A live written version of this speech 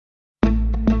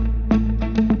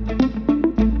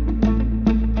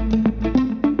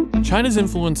China's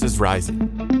influence is rising,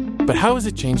 but how is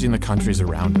it changing the countries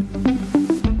around it?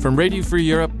 From Radio Free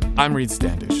Europe, I'm Reid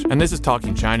Standish, and this is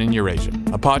Talking China and Eurasia,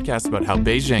 a podcast about how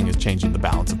Beijing is changing the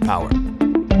balance of power.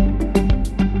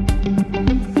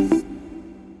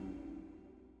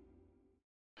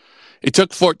 It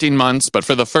took 14 months, but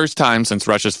for the first time since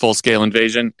Russia's full-scale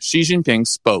invasion, Xi Jinping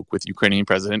spoke with Ukrainian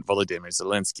President Volodymyr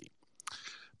Zelenskiy.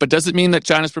 But does it mean that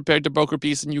China's prepared to broker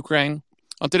peace in Ukraine?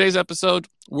 On today's episode,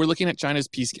 we're looking at China's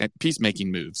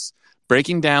peacemaking moves,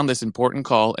 breaking down this important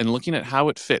call and looking at how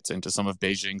it fits into some of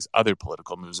Beijing's other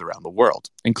political moves around the world,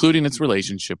 including its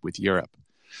relationship with Europe.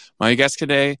 My guest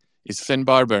today is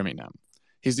Finbarr Bermingham.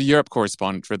 He's the Europe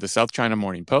correspondent for the South China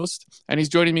Morning Post, and he's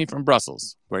joining me from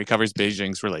Brussels, where he covers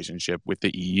Beijing's relationship with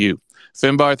the EU.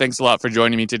 Finbarr, thanks a lot for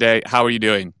joining me today. How are you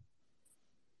doing?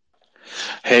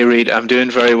 Hey, Reid, I'm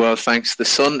doing very well, thanks. The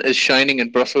sun is shining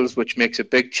in Brussels, which makes a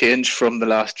big change from the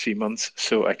last few months,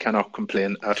 so I cannot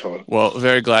complain at all. Well,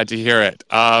 very glad to hear it.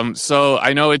 So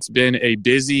I know it's been a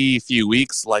busy few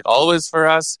weeks, like always for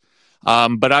us,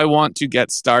 but I want to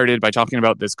get started by talking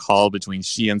about this call between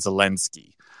Xi and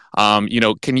Zelensky.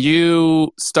 Can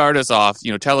you start us off,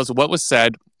 tell us what was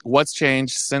said, what's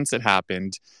changed since it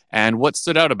happened, and what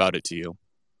stood out about it to you?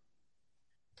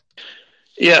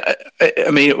 Yeah, I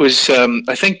mean, it was,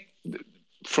 I think,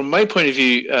 from my point of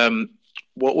view,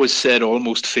 what was said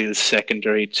almost feels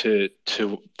secondary to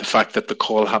the fact that the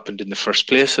call happened in the first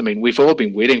place. I mean, we've all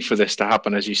been waiting for this to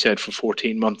happen, as you said, for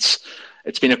 14 months.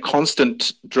 It's been a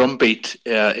constant drumbeat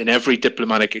in every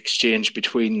diplomatic exchange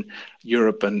between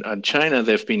Europe and China.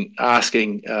 They've been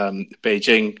asking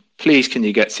Beijing, please, can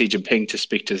you get Xi Jinping to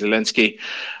speak to Zelensky?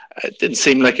 It didn't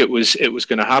seem like it was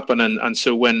going to happen, and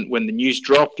so when the news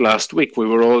dropped last week, we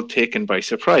were all taken by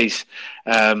surprise.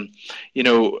 All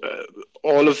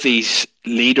of these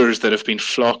leaders that have been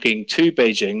flocking to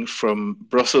Beijing from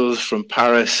Brussels, from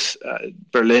Paris,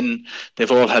 Berlin,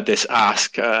 they've all had this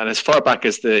ask. And as far back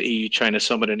as the EU-China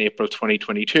summit in April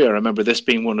 2022, I remember this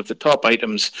being one of the top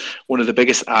items, one of the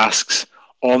biggest asks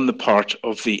on the part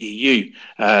of the EU.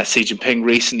 Xi Jinping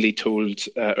recently told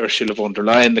Ursula von der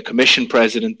Leyen, the Commission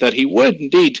president, that he was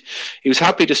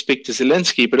happy to speak to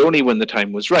Zelensky, but only when the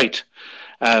time was right.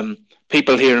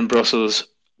 People here in Brussels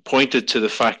pointed to the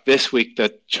fact this week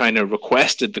that China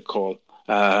requested the call.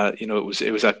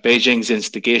 It was at Beijing's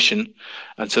instigation,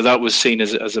 and so that was seen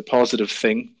as a positive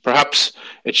thing. Perhaps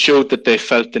it showed that they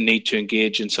felt the need to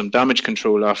engage in some damage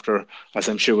control after, as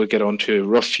I'm sure we'll get on to, a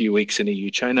rough few weeks in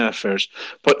EU-China affairs.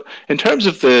 But in terms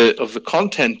of the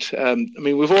content,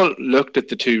 we've all looked at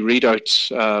the two readouts.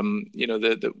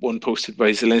 The one posted by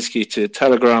Zelensky to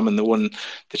Telegram and the one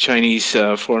the Chinese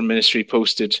Foreign Ministry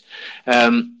posted.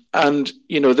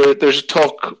 There's a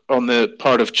talk on the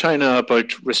part of China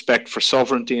about respect for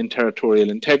sovereignty and territorial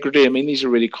integrity. I mean, these are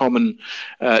really common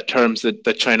terms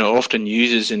that China often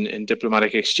uses in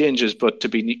diplomatic exchanges, but to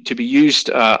be used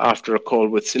after a call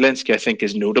with Zelensky, I think,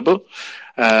 is notable.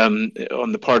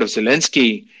 On the part of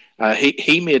Zelensky,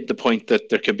 he made the point that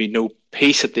there can be no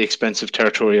peace at the expense of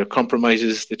territorial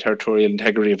compromises. The territorial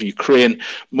integrity of Ukraine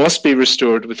must be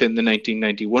restored within the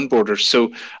 1991 borders.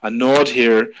 So a nod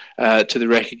here to the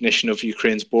recognition of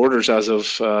Ukraine's borders as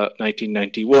of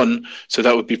 1991. So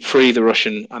that would be pre the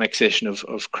Russian annexation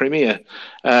of Crimea.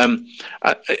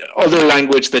 Other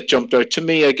language that jumped out to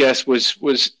me, I guess, was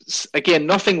again,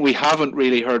 nothing we haven't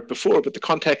really heard before, but the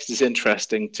context is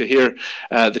interesting to hear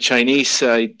the Chinese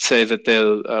side say that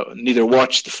they'll neither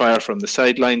watch the fire from the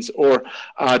sidelines or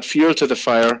add fuel to the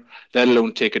fire, let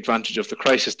alone take advantage of the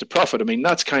crisis to profit. I mean,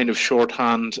 that's kind of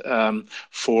shorthand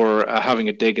for having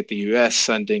a dig at the US,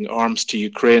 sending arms to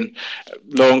Ukraine,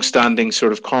 long-standing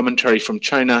sort of commentary from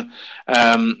China.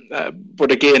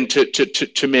 But again,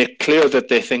 to make clear that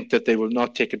they think that they will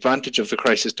not take advantage of the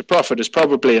crisis to profit is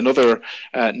probably another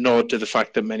nod to the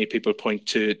fact that many people point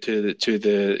to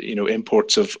the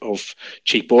imports of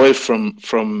cheap oil from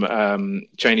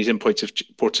Chinese imports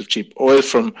of cheap oil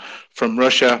from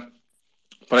Russia.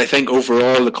 But I think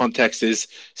overall the context is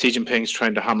Xi Jinping's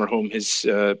trying to hammer home his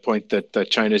point that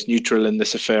China is neutral in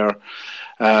this affair.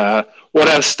 What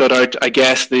else stood out? I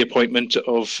guess the appointment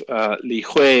of Li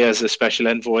Hui as a special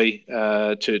envoy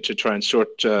to try and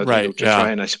sort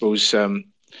try and I suppose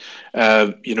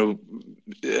as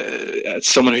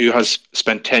someone who has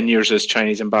spent 10 years as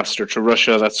Chinese ambassador to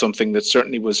Russia, that's something that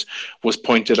certainly was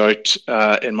pointed out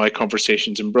in my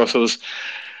conversations in Brussels.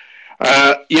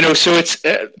 So it's.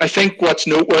 I think what's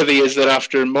noteworthy is that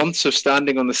after months of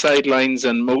standing on the sidelines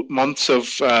and months of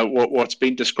what's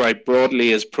been described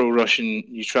broadly as pro-Russian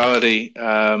neutrality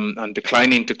and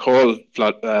declining to call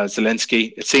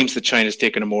Zelensky, it seems that China's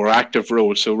taken a more active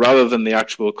role. So rather than the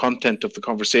actual content of the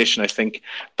conversation, I think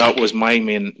that was my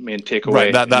main takeaway.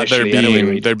 Right, that they're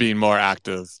Reid. being more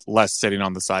active, less sitting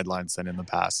on the sidelines than in the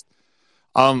past.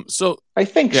 So I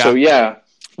think so. Yeah.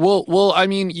 Well, I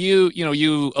mean,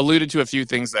 you alluded to a few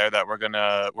things there that we're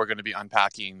gonna be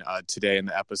unpacking today in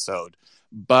the episode.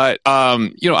 But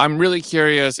I'm really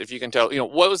curious if you can tell,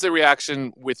 what was the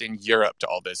reaction within Europe to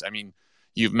all this? I mean,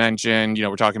 you've mentioned,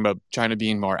 we're talking about China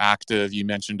being more active. You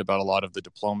mentioned about a lot of the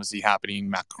diplomacy happening.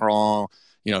 Macron,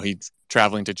 he's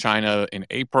traveling to China in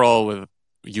April with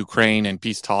Ukraine and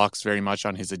peace talks very much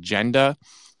on his agenda.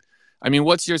 I mean,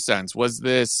 what's your sense? Was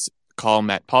this call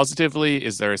met positively?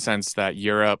 Is there a sense that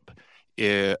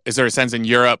is there a sense in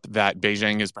Europe that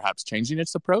Beijing is perhaps changing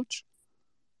its approach?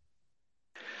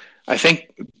 I think,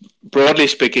 broadly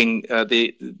speaking,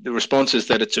 the response is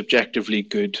that it's objectively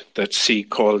good that Xi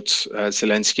called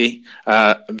Zelensky.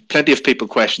 Plenty of people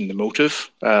question the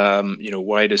motive.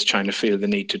 Why does China feel the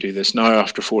need to do this now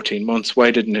after 14 months?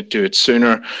 Why didn't it do it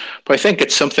sooner? But I think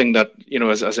it's something that,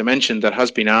 as I mentioned, that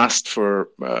has been asked for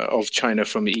of China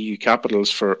from EU capitals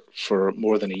for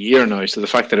more than a year now. So the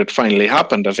fact that it finally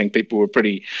happened, I think people were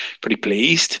pretty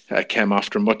pleased. Came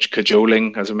after much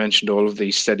cajoling, as I mentioned, all of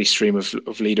the steady stream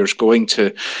of leaders going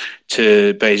to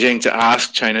Beijing to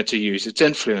ask China to use its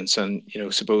influence. And,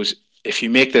 suppose if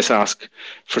you make this ask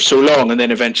for so long and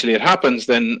then eventually it happens,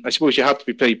 then I suppose you have to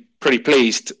be pretty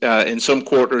pleased. In some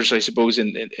quarters, I suppose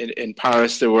in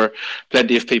Paris, there were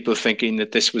plenty of people thinking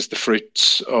that these were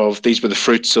the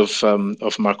fruits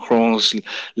of Macron's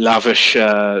lavish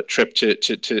trip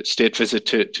to state visit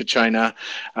to China.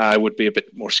 I would be a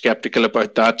bit more skeptical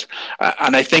about that.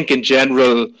 And I think in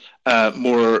general,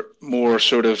 more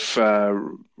sort of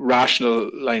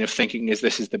rational line of thinking is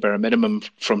this is the bare minimum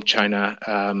from China.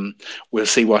 We'll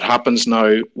see what happens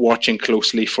now, watching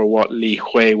closely for what Li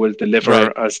Hui will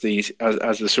deliver as the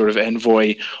sort of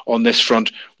envoy on this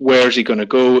front. Where's he going to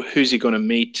go? Who's he going to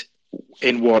meet?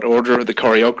 In what order? The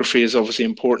choreography is obviously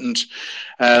important.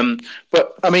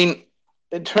 But I mean,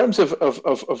 in terms of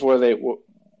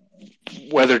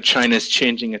whether China's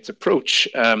changing its approach,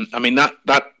 I mean that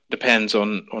depends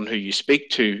on who you speak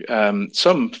to.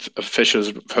 Some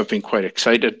officials have been quite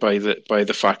excited by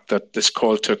the fact that this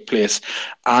call took place,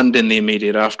 and in the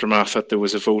immediate aftermath that there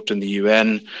was a vote in the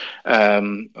UN,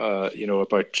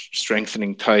 about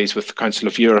strengthening ties with the Council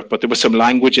of Europe. But there was some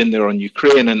language in there on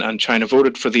Ukraine, and China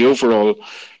voted for the overall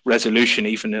resolution,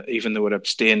 even though it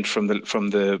abstained from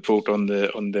the vote on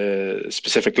the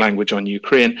specific language on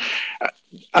Ukraine.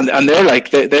 And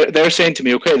they're saying to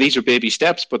me, okay, these are baby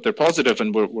steps, but they're positive,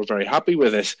 and we're very happy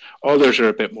with this. Others are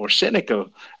a bit more cynical.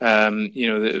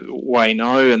 Why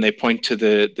now? And they point to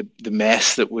the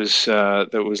mess that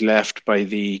was left by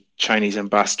the Chinese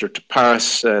ambassador to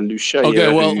Paris, Liu Xia.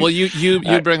 Okay, well,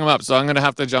 you bring them up, so I'm going to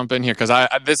have to jump in here because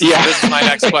this is my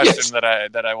next question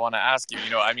that I want to ask you.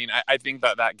 I mean, I think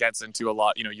that gets into a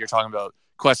lot. You're talking about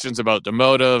questions about the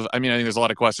motive. I mean, I think there's a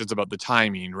lot of questions about the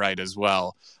timing, right, as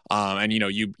well. And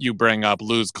you bring up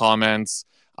Liu's comments,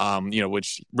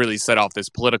 which really set off this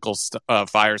political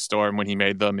firestorm when he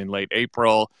made them in late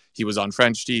April. He was on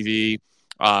French TV.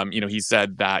 He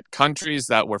said that countries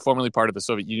that were formerly part of the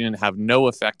Soviet Union have no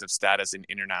effective status in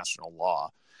international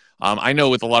law. I know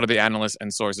with a lot of the analysts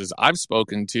and sources I've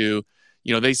spoken to,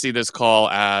 they see this call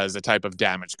as a type of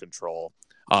damage control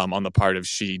on the part of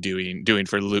Xi doing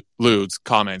for Liu's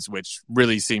comments, which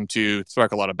really seemed to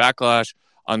spark a lot of backlash,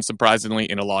 unsurprisingly,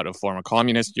 in a lot of former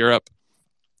communist Europe.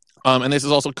 And this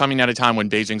is also coming at a time when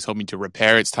Beijing's hoping to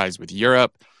repair its ties with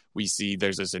Europe. We see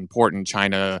there's this important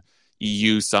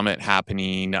China-EU summit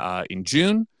happening in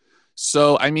June.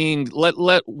 So, I mean,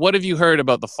 what have you heard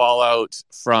about the fallout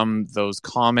from those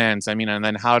comments? I mean, and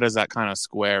then how does that kind of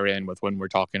square in with when we're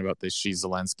talking about this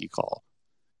Xi-Zelensky call?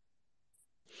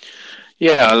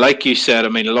 Yeah, like you said, I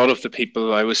mean, a lot of the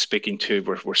people I was speaking to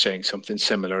were saying something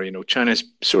similar. China's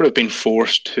sort of been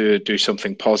forced to do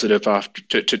something positive after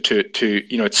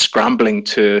it's scrambling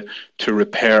to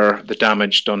repair the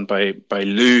damage done by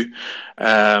Liu,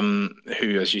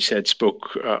 who, as you said,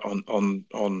 spoke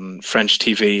on French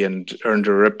TV and earned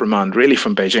a reprimand really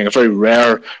from Beijing, a very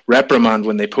rare reprimand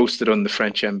when they posted on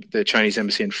the Chinese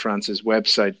embassy in France's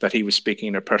website that he was speaking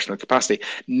in a personal capacity.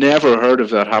 Never heard of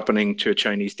that happening to a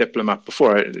Chinese diplomat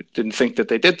before. I didn't think that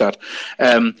they did that.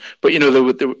 But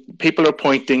the people are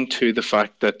pointing to the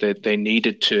fact that they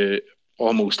needed to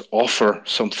almost offer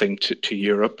something to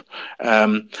Europe,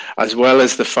 as well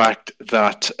as the fact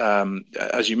that,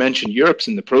 as you mentioned, Europe's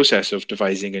in the process of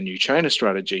devising a new China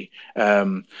strategy.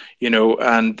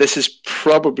 And this is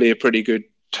probably a pretty good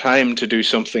time to do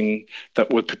something that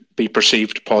would be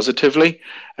perceived positively.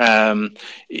 And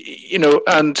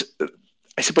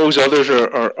I suppose others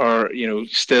are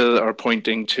still are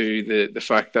pointing to the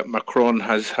fact that Macron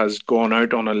has gone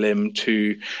out on a limb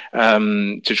to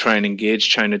try and engage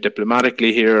China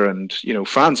diplomatically here, and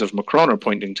fans of Macron are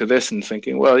pointing to this and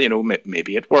thinking, well,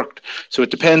 maybe it worked. So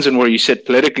it depends on where you sit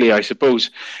politically, I suppose.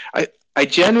 I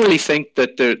generally think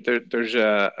that there's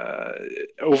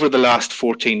over the last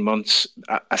 14 months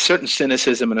a certain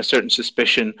cynicism and a certain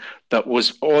suspicion that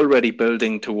was already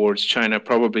building towards China,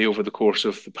 probably over the course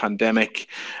of the pandemic,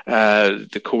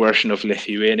 the coercion of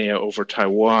Lithuania over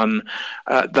Taiwan.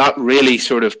 That really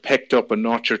sort of picked up a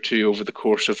notch or two over the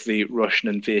course of the Russian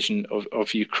invasion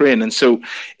of Ukraine. And so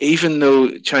even though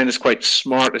China's quite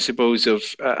smart, I suppose,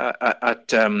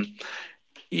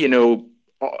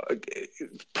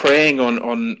 preying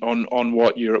on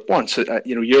what Europe wants.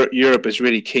 Europe is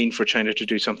really keen for China to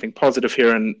do something positive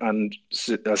here, and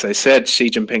as I said, Xi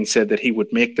Jinping said that he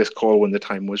would make this call when the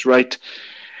time was right.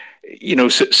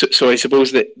 So I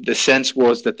suppose that the sense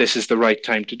was that this is the right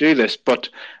time to do this, but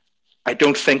I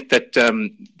don't think that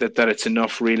it's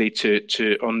enough really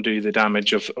to undo the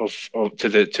damage to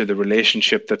the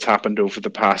relationship that's happened over the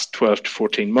past 12 to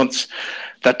 14 months.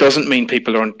 That doesn't mean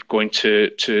people aren't going to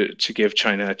give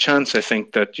China a chance. I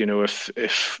think that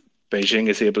if Beijing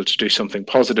is able to do something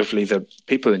positively, the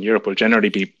people in Europe will generally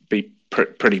be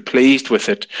pretty pleased with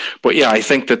it. But yeah, I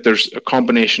think that there's a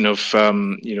combination of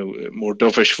more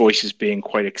dovish voices being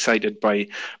quite excited by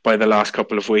the last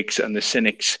couple of weeks, and the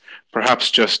cynics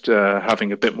perhaps just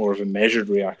having a bit more of a measured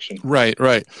reaction. Right.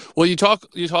 Well, you talk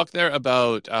there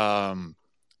about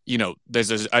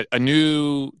there's a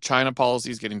new China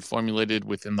policy is getting formulated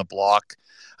within the bloc.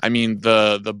 I mean,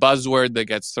 the buzzword that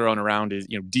gets thrown around is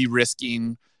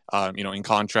de-risking. In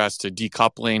contrast to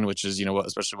decoupling, which is,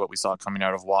 especially what we saw coming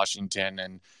out of Washington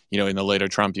and, in the later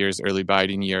Trump years, early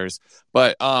Biden years.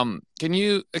 But can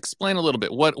you explain a little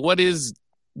bit what is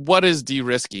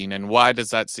de-risking, and where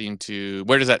does that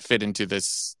fit into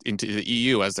the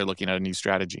EU as they're looking at a new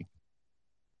strategy?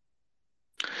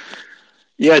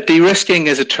 Yeah, de-risking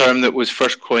is a term that was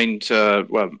first coined,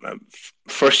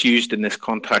 first used in this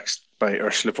context by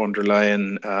Ursula von der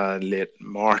Leyen late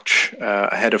March,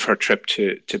 ahead of her trip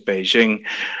to Beijing.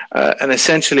 And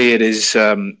essentially it is,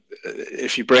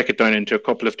 if you break it down into a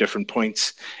couple of different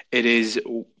points, it is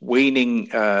weaning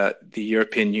the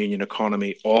European Union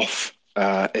economy off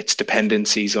its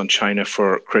dependencies on China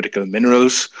for critical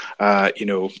minerals.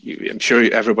 I'm sure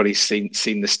everybody's seen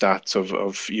the stats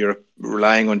of Europe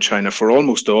relying on China for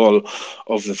almost all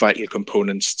of the vital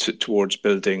components towards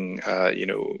building,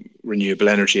 renewable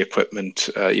energy equipment,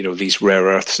 these rare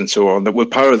earths and so on that will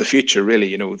power the future,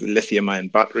 really, the lithium-ion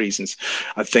batteries and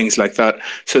things like that.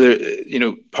 So,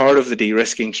 part of the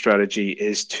de-risking strategy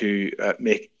is to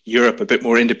make Europe a bit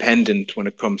more independent when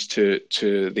it comes to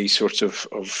these sorts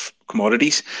of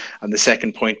commodities. And the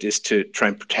second point is to try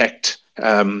and protect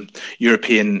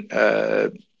European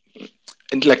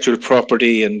intellectual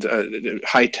property and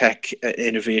high-tech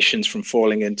innovations from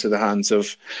falling into the hands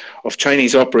of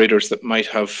Chinese operators that might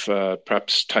have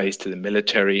perhaps ties to the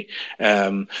military.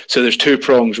 So there's two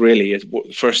prongs, really.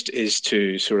 First is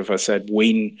to sort of, as I said,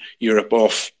 wean Europe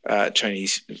off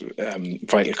Chinese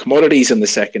vital commodities, and the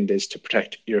second is to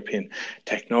protect European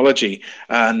technology.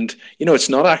 And, it's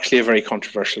not actually a very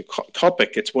controversial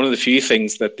topic. It's one of the few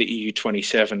things that the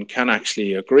EU27 can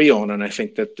actually agree on, and I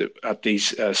think that at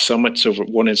these summits, over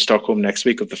one in Stockholm next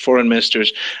week of the foreign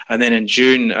ministers, and then in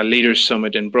June a leaders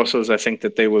summit in Brussels, I think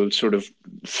that they will sort of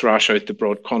thrash out the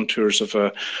broad contours of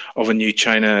a new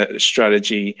China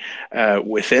strategy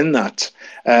within that.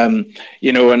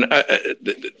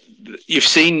 You've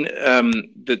seen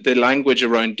the language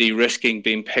around de-risking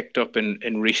being picked up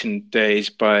in recent days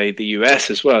by the US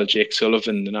as well. Jake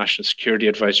Sullivan, the national security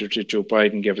advisor to Joe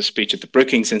Biden, gave a speech at the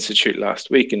Brookings Institute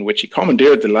last week in which he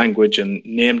commandeered the language and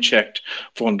name-checked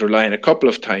von der Leyen a couple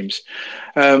of times.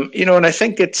 And I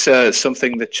think it's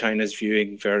something that China's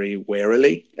viewing very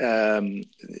warily.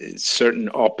 Certain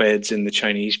op-eds in the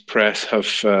Chinese press have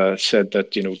said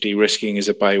that, de-risking is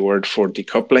a byword for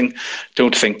decoupling.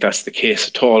 Don't think that's the case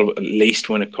at all, at least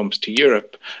when it comes to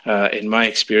Europe. In my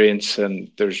experience, and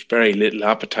there's very little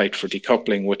appetite for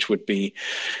decoupling, which would be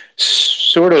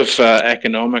sort of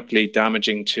economically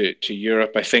damaging to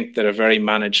Europe. I think that a very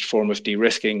managed form of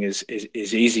de-risking is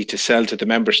easy to sell to the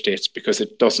member states because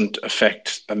it doesn't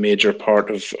affect a major part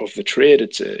of the trade.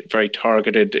 It's very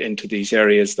targeted into these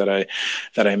areas that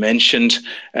I mentioned.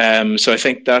 So I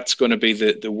think that's going to be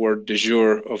the word du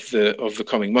jour of the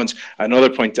coming months. Another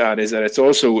point to add is that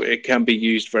it can be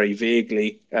used very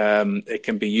vaguely.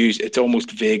 It's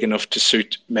almost vague enough to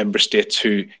suit member states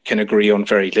who can agree on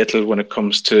very little when it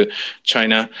comes to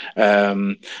China.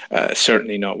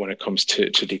 Certainly not when it comes to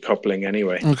decoupling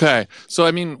anyway. Okay. So,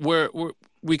 I mean,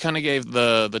 we kind of gave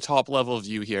the top level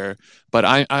view here, but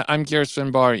I'm curious,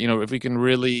 Finbarr, if we can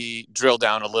really drill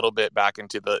down a little bit back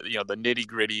into the nitty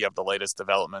gritty of the latest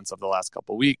developments of the last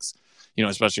couple of weeks,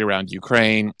 especially around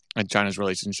Ukraine and China's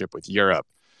relationship with Europe.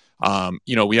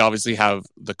 We obviously have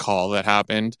the call that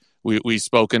happened. We've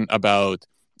spoken about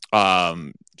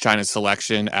China's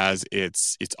selection as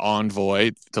its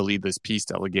envoy to lead this peace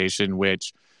delegation,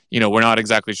 which, we're not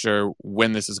exactly sure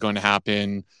when this is going to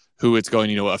happen, who it's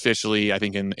going, officially. I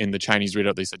think in the Chinese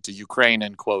readout, they said to Ukraine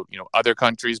and quote, other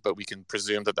countries, but we can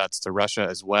presume that that's to Russia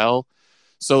as well.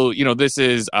 So, this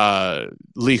is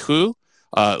Li Hu.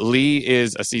 Li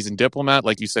is a seasoned diplomat.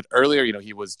 Like you said earlier,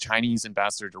 he was Chinese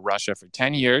ambassador to Russia for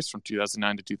 10 years from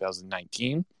 2009 to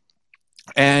 2019.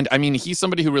 And I mean, he's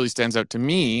somebody who really stands out to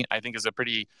me, I think, is a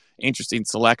pretty interesting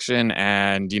selection.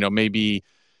 And, maybe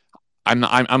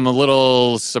I'm a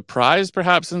little surprised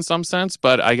perhaps in some sense,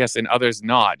 but I guess in others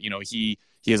not. He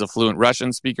is a fluent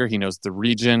Russian speaker. He knows the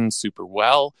region super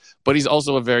well, but he's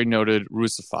also a very noted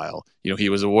Russophile. He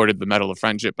was awarded the Medal of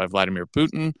Friendship by Vladimir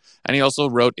Putin, and he also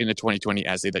wrote in a 2020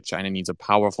 essay that China needs a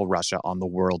powerful Russia on the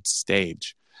world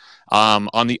stage.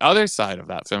 On the other side of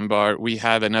that, Finbarr, we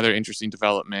had another interesting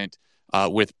development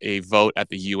with a vote at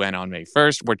the UN on May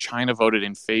 1st, where China voted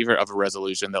in favor of a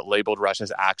resolution that labeled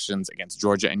Russia's actions against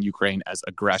Georgia and Ukraine as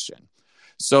aggression.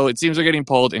 So it seems we're getting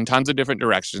pulled in tons of different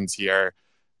directions here.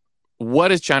 What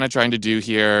is China trying to do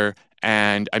here?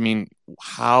 And I mean,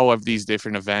 how have these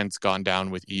different events gone down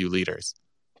with EU leaders?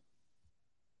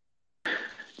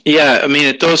 Yeah, I mean,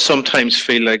 it does sometimes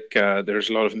feel like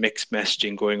there's a lot of mixed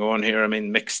messaging going on here. I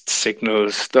mean, mixed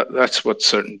signals. That's what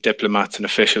certain diplomats and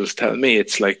officials tell me.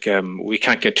 It's like we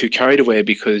can't get too carried away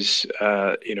because,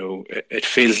 it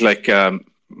feels like,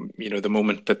 the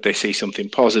moment that they see something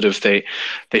positive, they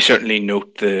certainly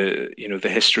note the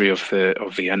history of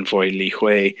the envoy Li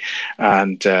Hui,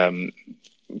 and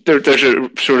there's a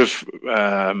sort of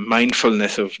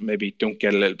mindfulness of maybe don't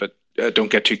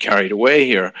get too carried away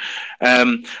here.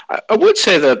 I would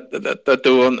say that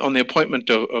though on the appointment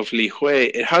of Li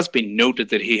Hui, it has been noted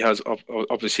that he has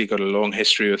obviously got a long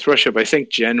history with Russia, but I think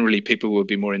generally people will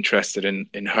be more interested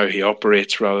in how he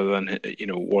operates rather than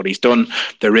what he's done.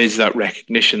 There is that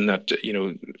recognition that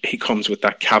he comes with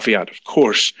that caveat, of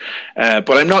course,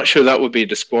 but I'm not sure that would be a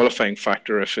disqualifying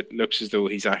factor if it looks as though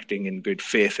he's acting in good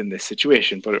faith in this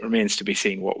situation. But it remains to be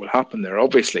seen what will happen there.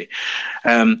 Obviously,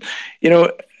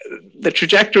 the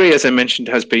trajectory, as I mentioned,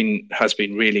 has been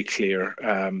really clear.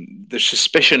 There's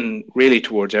suspicion really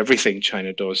towards everything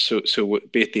China does. So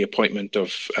be it the appointment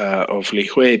of Li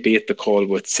Hui, be it the call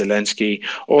with Zelensky,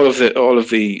 all of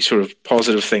the sort of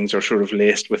positive things are sort of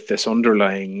laced with this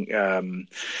underlying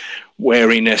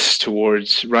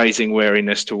rising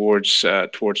wariness towards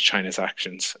China's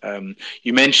actions.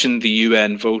 You mentioned the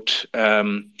UN vote.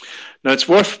 Now, it's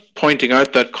worth pointing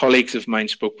out that colleagues of mine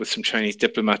spoke with some Chinese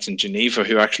diplomats in Geneva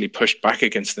who actually pushed back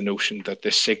against the notion that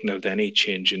this signaled any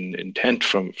change in intent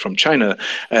from China.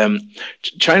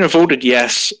 China voted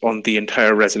yes on the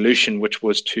entire resolution, which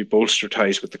was to bolster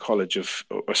ties with the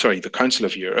Council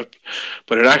of Europe,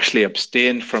 but it actually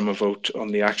abstained from a vote on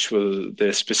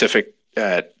the specific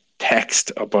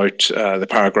text about the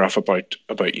paragraph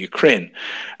about Ukraine.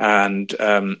 And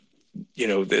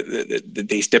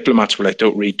these diplomats were like,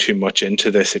 don't read too much into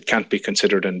this. It can't be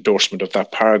considered an endorsement of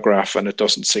that paragraph, and it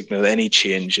doesn't signal any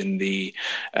change in the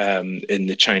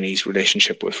Chinese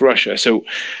relationship with Russia. So,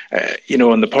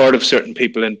 on the part of certain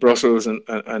people in Brussels and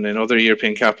in other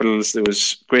European capitals, there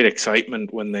was great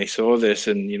excitement when they saw this,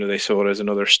 and they saw it as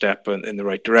another step in the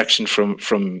right direction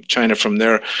from China. From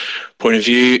their point of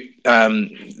view,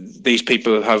 these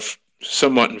people have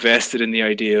somewhat invested in the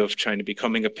idea of China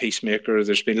becoming a peacemaker.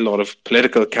 There's been a lot of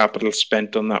political capital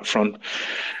spent on that front.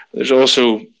 There's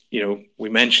also, we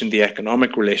mentioned the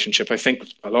economic relationship. I think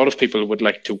a lot of people would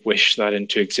like to wish that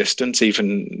into existence,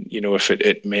 even, if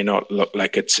it may not look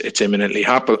like it's imminently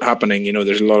happening.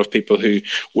 There's a lot of people who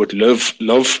would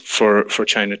love for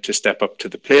China to step up to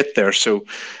the plate there. So,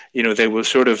 they will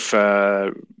sort of,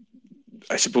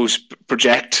 I suppose,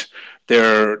 project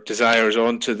their desires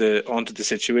onto the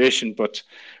situation, but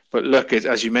But look,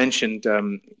 as you mentioned,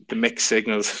 the mixed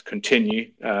signals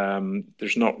continue.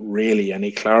 There's not really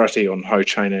any clarity on how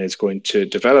China is going to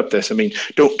develop this. I mean,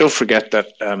 don't forget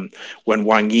that when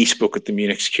Wang Yi spoke at the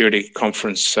Munich Security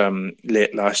Conference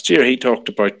late last year, he talked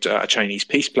about a Chinese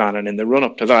peace plan, and in the run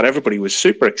up to that, everybody was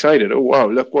super excited. Oh wow,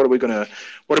 look, what are we gonna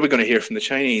hear from the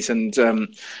Chinese?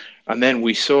 And then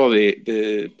we saw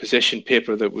the position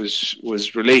paper that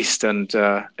was released, and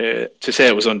to say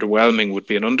it was underwhelming would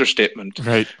be an understatement.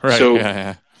 Right. So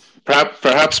yeah.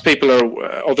 perhaps people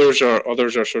are others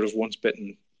are sort of once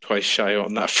bitten, twice shy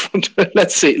on that front.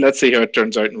 Let's see how it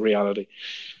turns out in reality.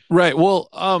 Right. Well,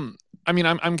 I mean,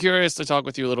 I'm curious to talk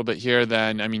with you a little bit here.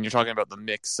 Then, I mean, you're talking about the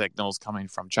mixed signals coming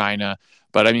from China,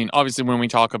 but I mean, obviously, when we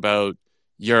talk about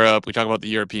Europe, we talk about the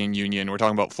European Union, we're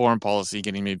talking about foreign policy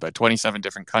getting made by 27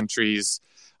 different countries.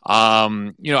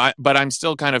 But I'm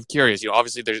still kind of curious.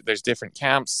 Obviously there's different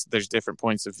camps, there's different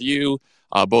points of view,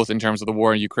 both in terms of the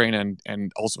war in Ukraine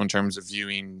and also in terms of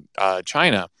viewing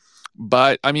China.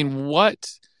 But I mean, what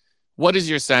is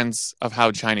your sense of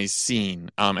how China is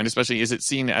seen, and especially is it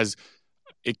seen as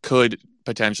it could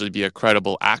potentially be a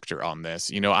credible actor on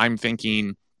this? I'm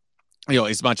thinking,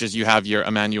 as much as you have your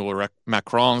Emmanuel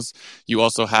Macrons, you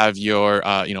also have your,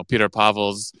 Peter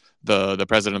Pavels, the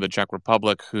president of the Czech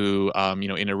Republic, who,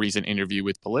 in a recent interview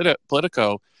with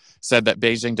Politico, said that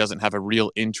Beijing doesn't have a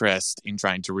real interest in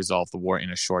trying to resolve the war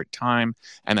in a short time,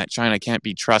 and that China can't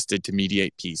be trusted to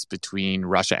mediate peace between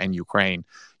Russia and Ukraine.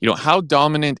 How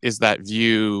dominant is that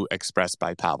view expressed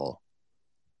by Pavel?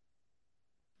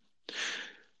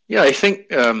 Yeah, I think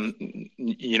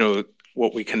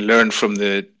what we can learn from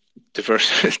the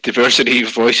diversity of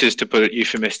voices, to put it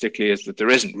euphemistically, is that there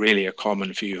isn't really a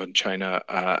common view on China,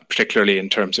 particularly in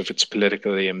terms of its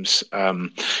political aims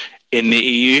in the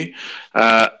EU.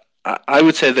 I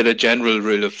would say that a general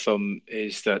rule of thumb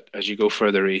is that as you go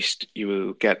further east, you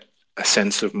will get a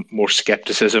sense of more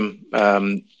skepticism.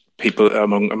 People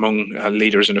among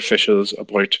leaders and officials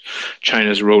about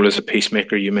China's role as a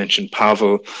peacemaker. You mentioned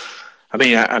Pavel. I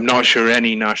mean, I'm not sure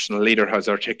any national leader has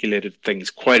articulated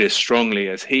things quite as strongly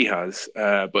as he has,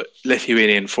 but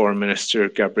Lithuanian Foreign Minister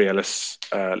Gabrielius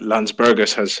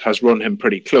Landsbergis has run him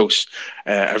pretty close.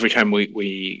 Every time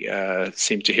we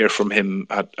seem to hear from him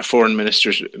at a foreign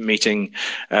ministers meeting,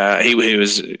 he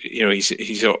was,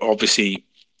 he's obviously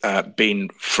been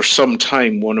for some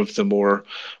time one of the more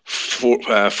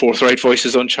forthright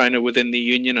voices on China within the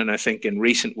Union, and I think in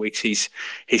recent weeks he's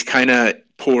kind of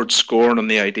poured scorn on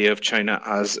the idea of China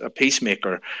as a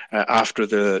peacemaker after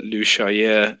the Liu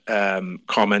Xiaoye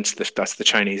comments. That's the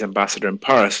Chinese ambassador in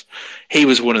Paris. He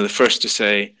was one of the first to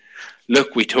say,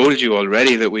 look, we told you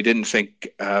already that we didn't think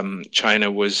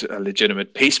China was a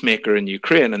legitimate peacemaker in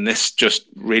Ukraine, and this just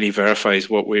really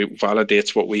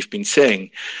validates what we've been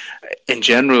saying. In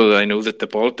general, I know that the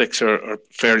Baltics are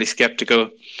fairly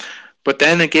skeptical. But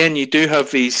then again, you do have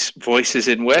these voices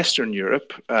in Western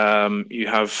Europe. You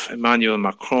have Emmanuel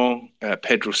Macron,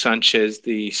 Pedro Sanchez,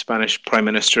 the Spanish Prime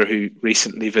Minister who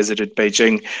recently visited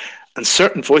Beijing, and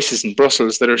certain voices in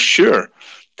Brussels that are sure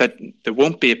that there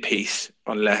won't be a peace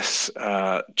unless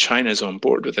China is on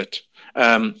board with it.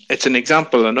 It's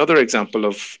another example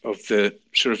of the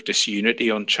sort of disunity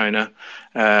on China.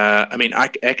 I mean,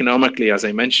 economically, as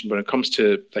I mentioned, when it comes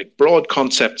to like broad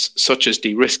concepts such as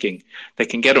de-risking, they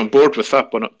can get on board with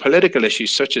that. But political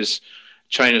issues such as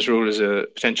China's role as a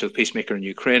potential peacemaker in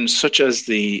Ukraine, such as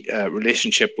the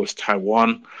relationship with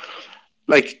Taiwan,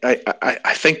 like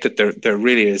I think that there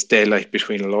really is daylight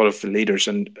between a lot of the leaders,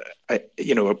 and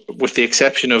with the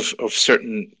exception of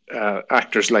certain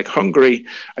actors like Hungary,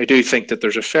 I do think that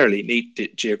there's a fairly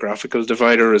neat geographical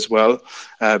divider as well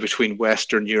between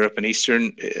Western Europe and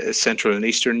Central and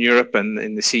Eastern Europe, and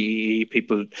in the CEE,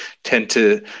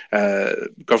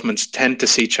 governments tend to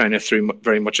see China through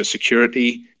very much a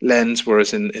security lens,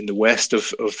 whereas in the west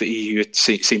of the EU, it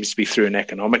seems to be through an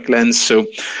economic lens. So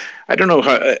I don't know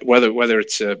whether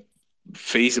it's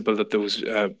feasible that those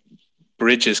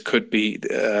bridges could be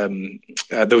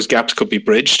those gaps could be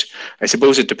bridged. I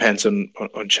suppose it depends on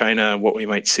China and what we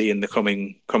might see in the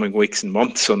coming weeks and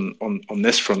months on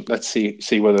this front. Let's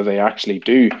see whether they actually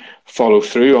do follow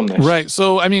through on this. Right.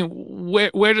 So, I mean,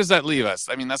 where does that leave us?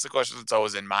 I mean, that's the question that's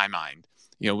always in my mind.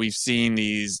 We've seen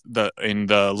in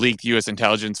the leaked U.S.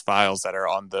 intelligence files that are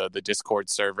on the Discord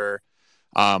server.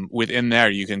 Within there,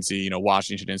 you can see,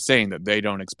 Washington is saying that they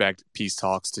don't expect peace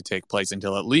talks to take place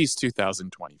until at least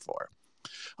 2024.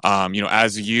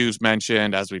 As you've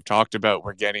mentioned, as we've talked about,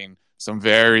 we're getting some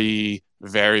very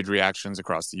varied reactions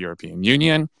across the European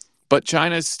Union, but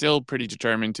China is still pretty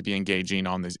determined to be engaging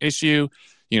on this issue.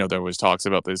 There was talks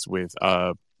about this with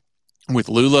with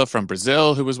Lula from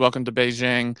Brazil, who was welcomed to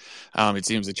Beijing. It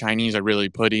seems the Chinese are really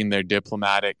putting their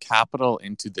diplomatic capital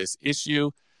into this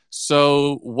issue.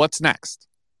 So what's next?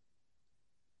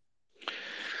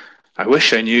 I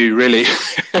wish I knew, really.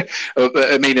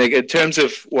 I mean, in terms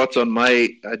of what's on my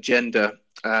agenda,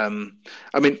 I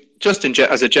mean, just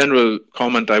as a general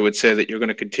comment, I would say that you're going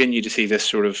to continue to see this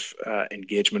sort of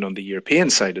engagement on the European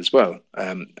side as well.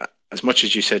 As much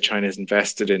as you said China has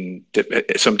invested in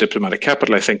some diplomatic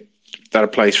capital, I think that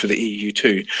applies for the EU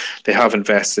too. They have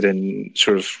invested in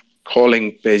sort of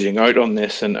calling Beijing out on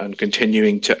this and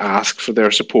continuing to ask for their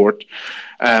support.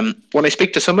 When I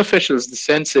speak to some officials, the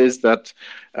sense is that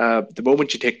the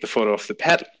moment you take the foot off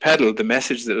the pedal, the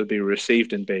message that will be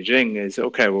received in Beijing is,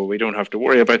 okay, well, we don't have to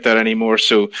worry about that anymore.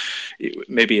 So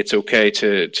maybe it's okay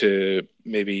to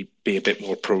maybe be a bit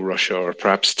more pro-Russia, or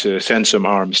perhaps to send some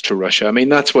arms to Russia. I mean,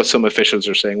 that's what some officials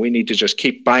are saying. We need to just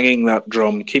keep banging that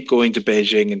drum, keep going to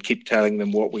Beijing and keep telling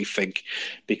them what we think.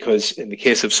 Because in the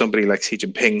case of somebody like Xi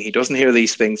Jinping, he doesn't hear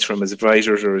these things from his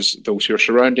advisors or those who are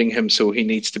surrounding him, so he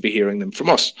needs to be hearing them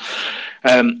from us.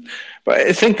 But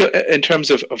I think in terms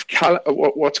of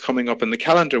what's coming up in the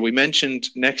calendar, we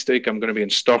mentioned next week I'm going to be in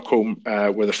Stockholm,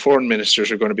 where the foreign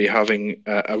ministers are going to be having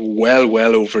a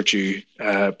well overdue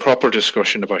proper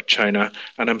discussion about China.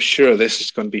 And I'm sure this is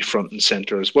going to be front and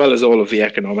center, as well as all of the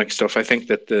economic stuff. I think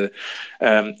that the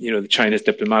China's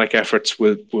diplomatic efforts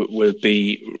will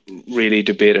be really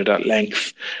debated at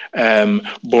length.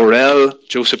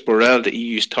 Joseph Borrell, the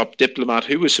EU's top diplomat,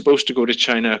 who was supposed to go to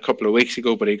China a couple of weeks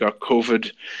ago, but he got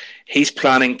COVID. He's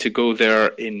planning to go there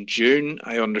in June,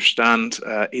 I understand,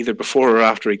 either before or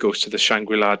after he goes to the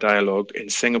Shangri-La Dialogue in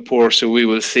Singapore. So we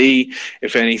will see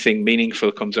if anything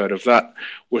meaningful comes out of that.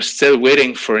 We're still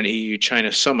waiting for an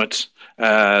EU-China summit.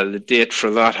 The date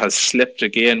for that has slipped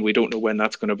again. We don't know when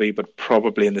that's going to be, but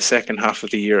probably in the second half of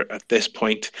the year at this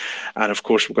point. And of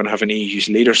course, we're going to have an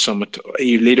EU Leaders Summit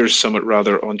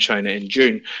on China in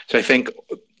June. So I think,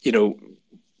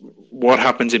 what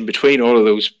happens in between all of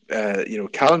those,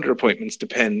 calendar appointments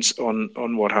depends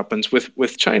on what happens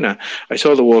with China. I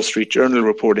saw the Wall Street Journal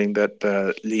reporting that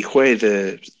Li Hui,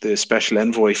 the special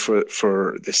envoy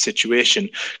for this situation,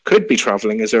 could be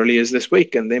traveling as early as this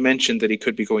week. And they mentioned that he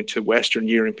could be going to Western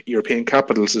European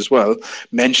capitals as well,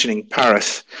 mentioning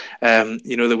Paris.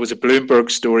 There was a Bloomberg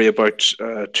story about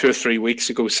 2 or 3 weeks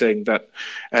ago saying that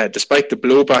despite the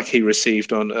blowback he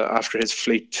received after his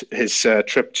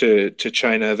trip to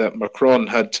China, that Macron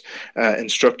had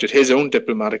instructed his own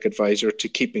diplomatic advisor to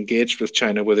keep engaged with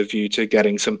China with a view to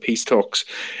getting some peace talks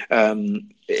in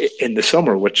the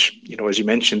summer, which, as you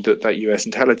mentioned, that US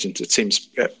intelligence, it seems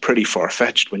pretty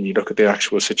far-fetched when you look at the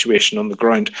actual situation on the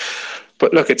ground.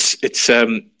 But look,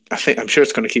 I'm sure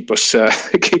it's going to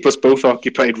keep us both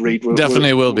occupied, Reid.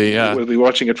 Will be. Yeah, we'll be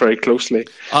watching it very closely.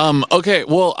 Okay.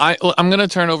 Well, I'm going to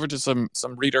turn over to some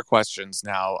reader questions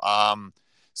now.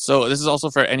 So this is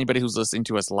also for anybody who's listening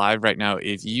to us live right now.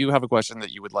 If you have a question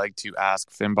that you would like to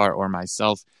ask Finbarr or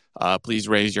myself, please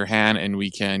raise your hand and we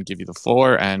can give you the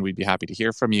floor, and we'd be happy to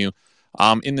hear from you.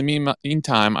 In the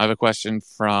meantime, I have a question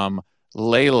from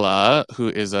Layla, who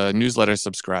is a newsletter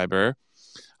subscriber.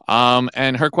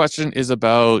 And her question is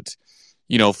about,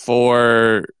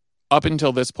 for up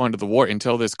until this point of the war,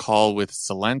 until this call with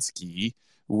Zelensky,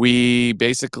 we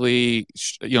basically,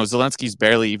 Zelensky's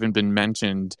barely even been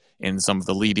mentioned in some of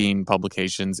the leading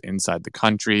publications inside the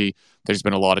country. There's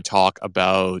been a lot of talk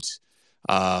about,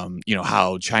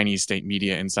 how Chinese state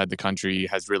media inside the country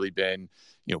has really been,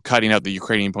 cutting out the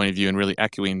Ukrainian point of view and really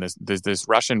echoing this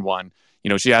Russian one.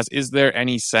 She asked, is there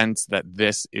any sense that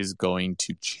this is going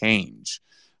to change?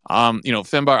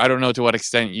 Finbarr, I don't know to what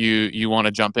extent you want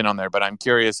to jump in on there, but I'm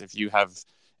curious if you have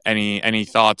any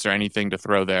thoughts or anything to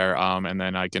throw there, and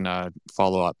then I can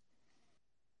follow up.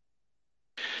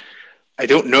 I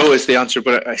don't know is the answer,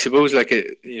 but I suppose,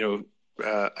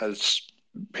 as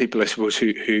people, I suppose,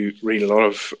 who read a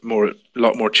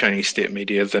lot more Chinese state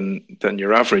media than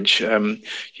your average,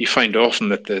 you find often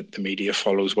that the media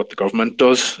follows what the government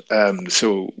does.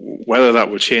 So whether that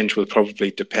will change will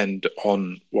probably depend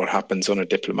on what happens on a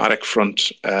diplomatic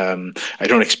front. I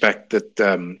don't expect that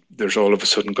there's all of a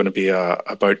sudden going to be a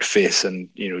about face and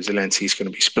Zelensky's going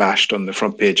to be splashed on the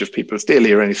front page of People's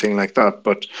Daily or anything like that.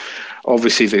 But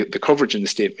obviously the coverage in the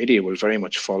state media will very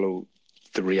much follow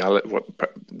the reality,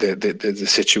 the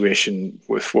situation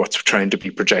with what's trying to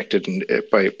be projected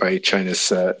by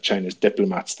China's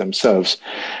diplomats themselves.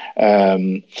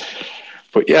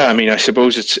 But yeah, I mean, I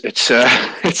suppose it's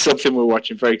it's something we're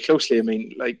watching very closely. I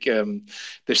mean,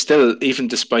 there's still, even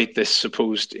despite this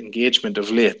supposed engagement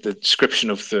of late, the description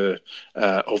of the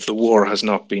war has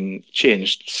not been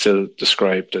changed. Still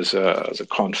described as a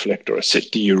conflict or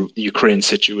the Ukraine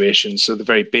situation. So the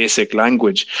very basic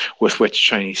language with which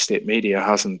Chinese state media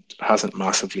hasn't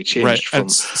massively changed. Right,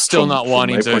 and still not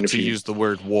wanting to use the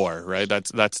word war. Right,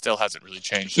 that still hasn't really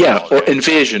changed. Yeah, or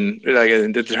invasion.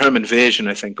 The term invasion,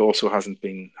 I think, also hasn't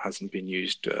been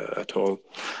used at all.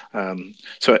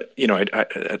 So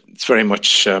it's very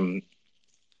much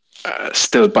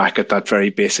still back at that very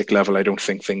basic level. I don't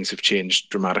think things have changed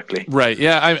dramatically. Right.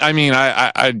 Yeah. I mean,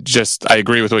 I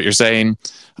agree with what you're saying.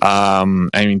 I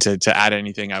mean, to add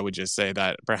anything, I would just say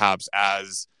that perhaps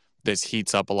as this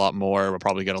heats up a lot more, we'll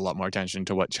probably get a lot more attention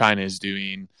to what China is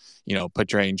doing.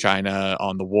 Portraying China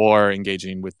on the war,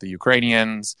 engaging with the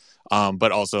Ukrainians.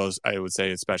 But also, I would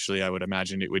say, especially, I would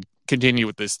imagine it would continue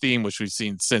with this theme, which we've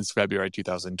seen since February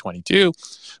 2022,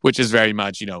 which is very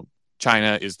much,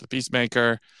 China is the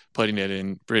peacemaker, putting it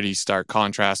in pretty stark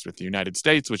contrast with the United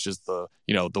States, which is the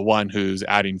one who's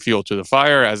adding fuel to the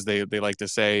fire, as they like to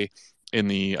say in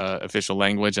the official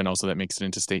language, and also that makes it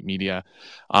into state media.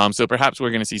 So perhaps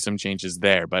we're going to see some changes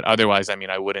there. But otherwise, I mean,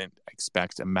 I wouldn't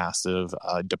expect a massive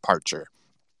departure.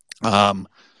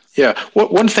 Yeah.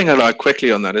 One thing I'll add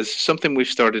quickly on that is something we've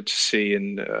started to see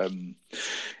in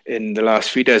the last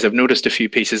few days. I've noticed a few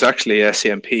pieces. Actually,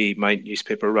 SCMP, my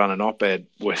newspaper, ran an op-ed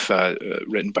with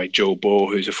written by Joe Bow,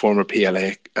 who's a former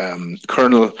PLA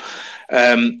colonel,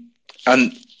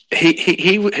 and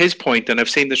his point, and I've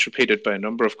seen this repeated by a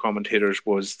number of commentators,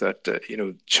 was that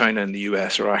China and the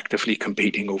US are actively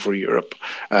competing over Europe.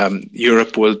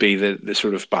 Europe will be the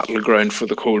sort of battleground for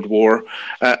the Cold War,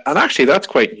 and actually that's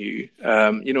quite new.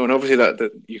 And obviously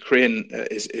that Ukraine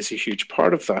is a huge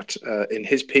part of that. In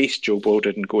his piece, Joe Bow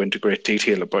didn't go into great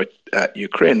detail about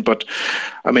Ukraine, but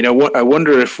I mean, I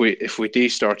wonder if we do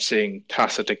start seeing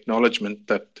tacit acknowledgement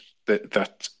that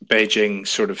Beijing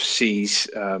sort of sees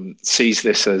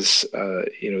this as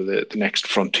the next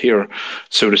frontier,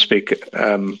 so to speak.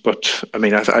 But I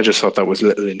mean, I just thought that was a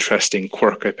little interesting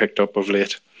quirk I picked up of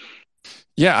late.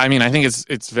 Yeah, I mean, I think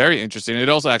it's very interesting. It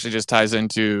also actually just ties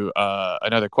into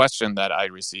another question that I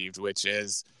received, which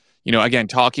is, again,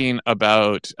 talking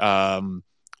about,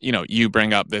 you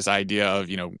bring up this idea of,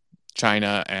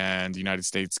 China and the United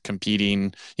States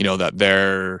competing, that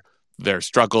their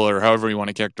struggle, or however you want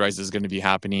to characterize it, is going to be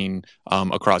happening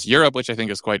across Europe, which I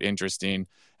think is quite interesting.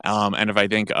 And if I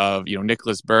think of,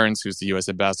 Nicholas Burns, who's the U.S.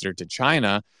 ambassador to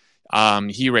China,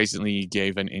 he recently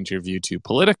gave an interview to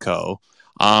Politico.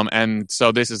 And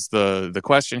so this is the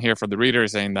question here from the reader,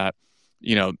 saying that,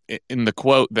 in the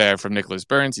quote there from Nicholas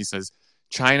Burns, he says,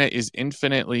 China is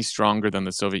infinitely stronger than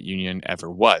the Soviet Union ever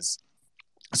was.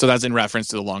 So that's in reference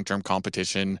to the long-term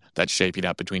competition that's shaping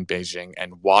up between Beijing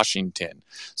and Washington.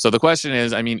 So the question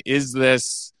is, I mean, is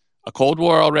this a Cold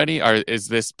War already? Or is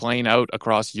this playing out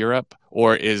across Europe?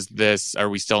 Or are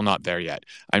we still not there yet?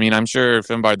 I mean, I'm sure,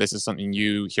 Finbarr, this is something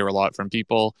you hear a lot from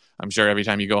people. I'm sure every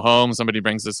time you go home, somebody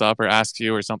brings this up or asks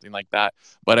you or something like that.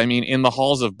 But I mean, in the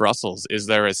halls of Brussels, is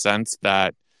there a sense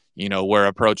that, we're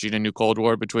approaching a new Cold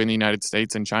War between the United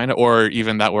States and China, or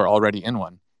even that we're already in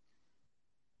one?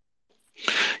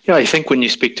 Yeah, I think when you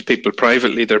speak to people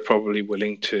privately, they're probably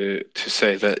willing to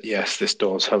say that, yes, this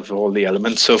does have all the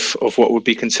elements of what would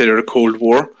be considered a Cold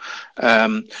War.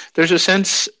 There's a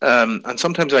sense, and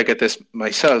sometimes I get this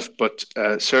myself, but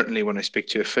certainly when I speak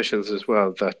to officials as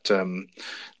well,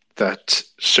 that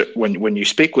when you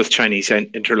speak with Chinese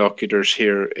interlocutors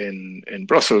here in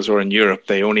Brussels or in Europe,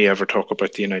 they only ever talk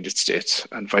about the United States,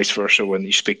 and vice versa when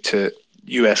you speak to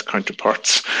US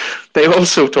counterparts, they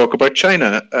also talk about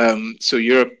China. So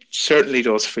Europe certainly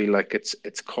does feel like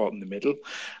it's caught in the middle.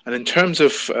 And in terms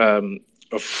of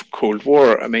Cold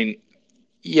War, I mean,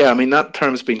 that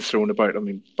term's been thrown about. I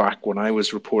mean, back when I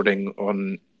was reporting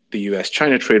on the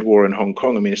US-China trade war in Hong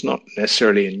Kong, I mean, it's not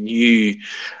necessarily a new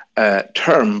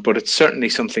term, but it's certainly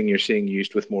something you're seeing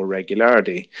used with more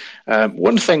regularity.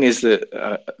 One thing is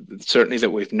that certainly that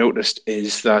we've noticed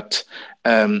is that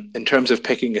in terms of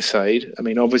picking a side, I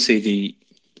mean, obviously the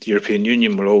European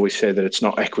Union will always say that it's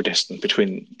not equidistant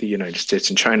between the United States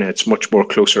and China. It's much more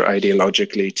closer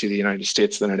ideologically to the United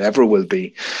States than it ever will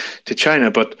be to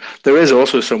China. But there is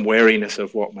also some wariness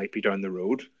of what might be down the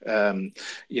road. The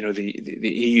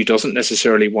EU doesn't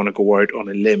necessarily want to go out on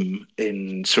a limb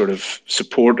in sort of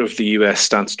support of the US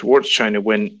stance towards China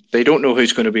when they don't know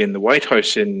who's going to be in the White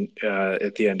House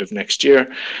at the end of next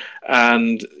year.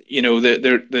 And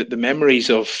the memories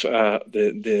of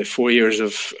the 4 years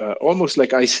of almost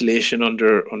like isolation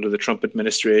under the Trump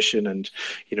administration, and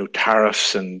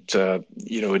tariffs, and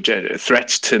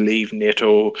threats to leave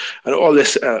NATO, and all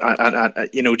this,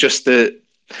 just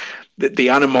the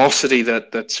animosity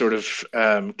that sort of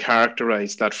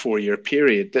characterized that 4 year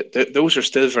period, those are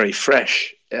still very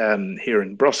fresh here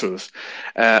in Brussels,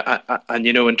 and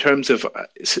in terms of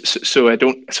so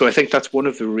I think that's one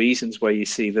of the reasons why you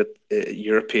see that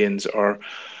Europeans are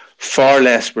far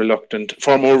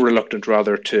more reluctant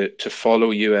rather to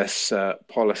follow US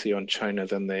policy on China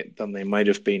than they might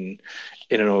have been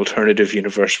in an alternative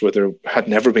universe where there had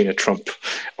never been a Trump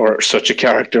or such a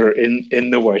character in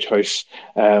the White House.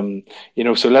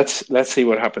 So let's see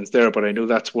what happens there. But I know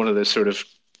that's one of the sort of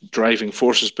driving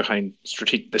forces behind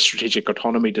the strategic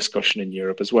autonomy discussion in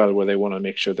Europe as well, where they want to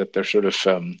make sure that they're sort of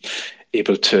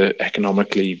able to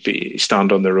economically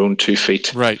stand on their own 2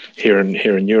 feet here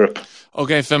in Europe.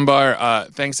 Okay, Finbarr,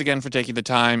 thanks again for taking the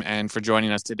time and for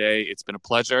joining us today. It's been a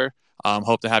pleasure.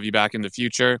 Hope to have you back in the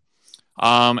future.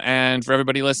 And for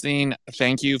everybody listening,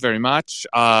 thank you very much.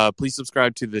 Please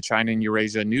subscribe to the China and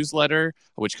Eurasia newsletter,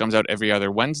 which comes out every other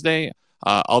Wednesday.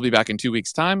 I'll be back in 2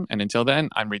 weeks' time. And until then,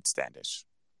 I'm Reid Standish.